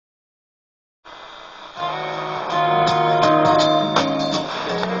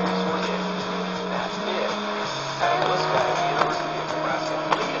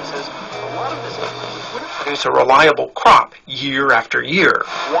produce a reliable crop year after year.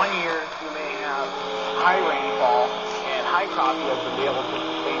 One year you may have high rainfall and high crop yields and be able to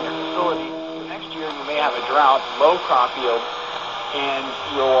sustain your facility. The next year you may have a drought, low crop yield, and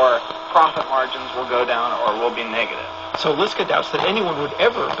your profit margins will go down or will be negative. So Liska doubts that anyone would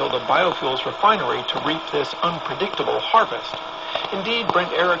ever build a biofuels refinery to reap this unpredictable harvest. Indeed,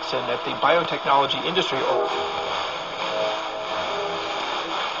 Brent Erickson at the Biotechnology Industry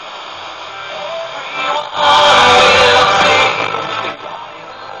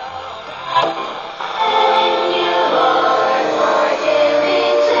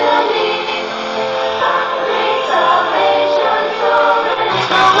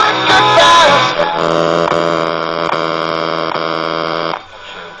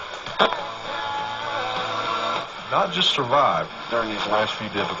not just survive during these last few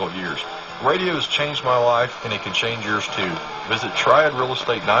difficult years. Radio has changed my life, and it can change yours too. Visit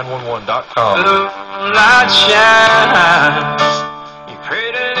TriadRealEstate911.com. Light shines, you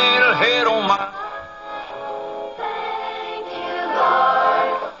pretty little head on my...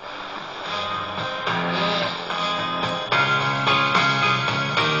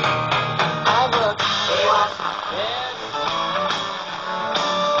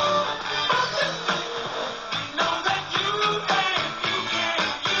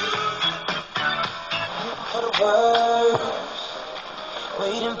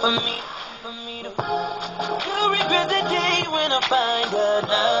 Waiting for me to regret the day when I find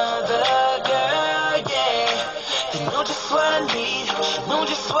another girl, yeah. They know just what I need, she know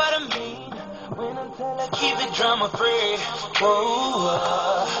just what I mean. When I tell her keep it drama free,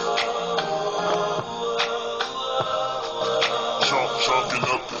 Chalking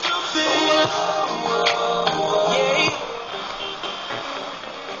up the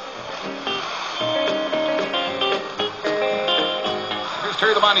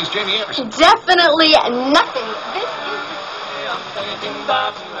Terry Labonte's Jamie Anderson. Definitely nothing.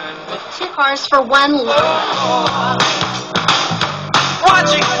 This is two cars for one load.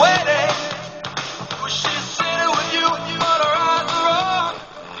 watching wedding. Wish she'd seen it with you, but her eyes are wrong.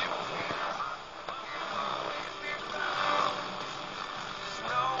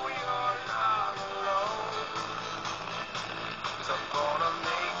 Snowy or not alone. 'Cause I'm gonna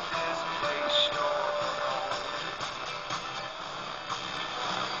make this place your home.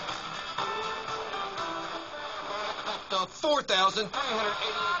 The 4,380.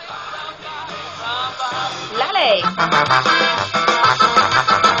 Lale.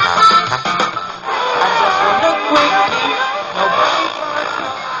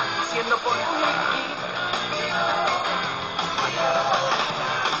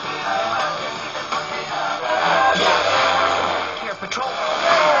 Care Patrol.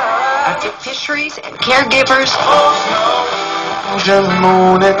 Active fisheries and caregivers. Just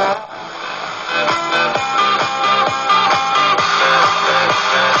mooning.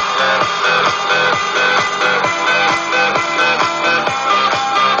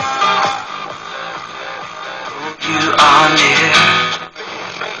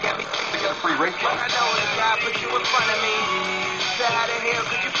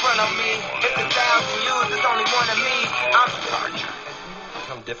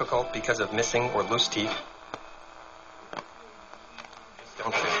 Become difficult because of missing or loose teeth.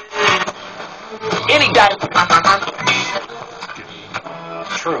 Don't fit. Any guy.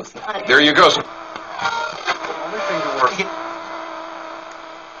 Truth. There you go. Only thing to work.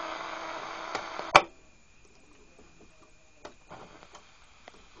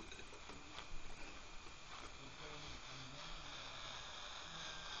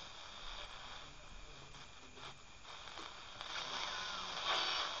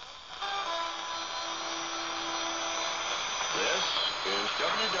 This is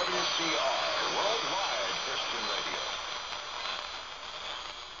WWCR, Worldwide Christian Radio.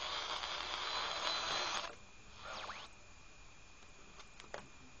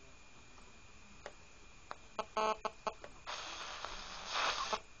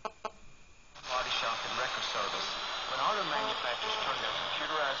 Body shop and record service. When auto manufacturers turn their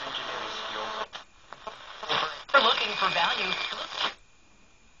computerized engineering skills, we're looking for value.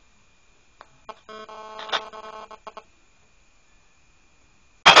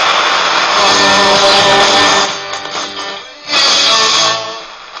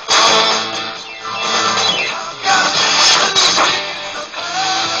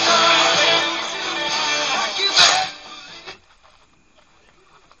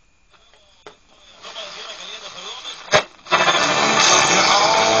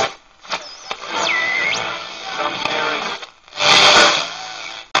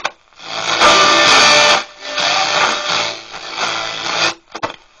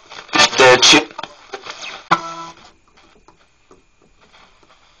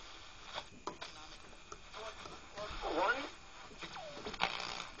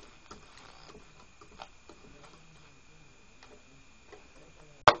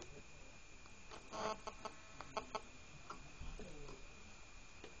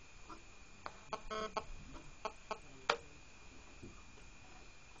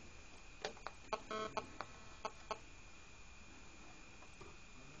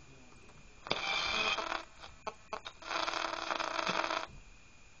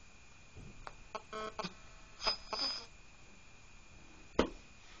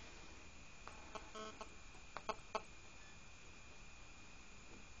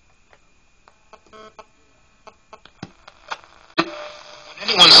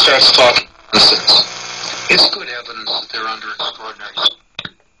 starts talking nonsense, it's good evidence that they're under extraordinary.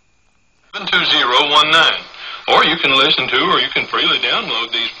 72019. Or you can listen to or you can freely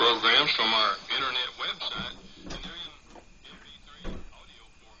download these programs from our internet website. And they're in MP3 audio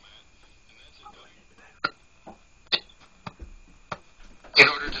format. And that's In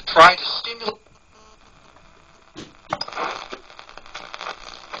order to try to stimulate.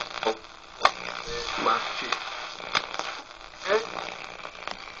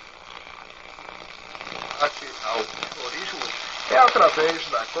 Ao terrorismo é através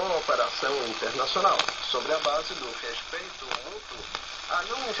da cooperação internacional, sobre a base do respeito mútuo, a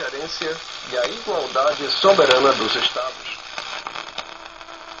não ingerência e a igualdade soberana dos Estados.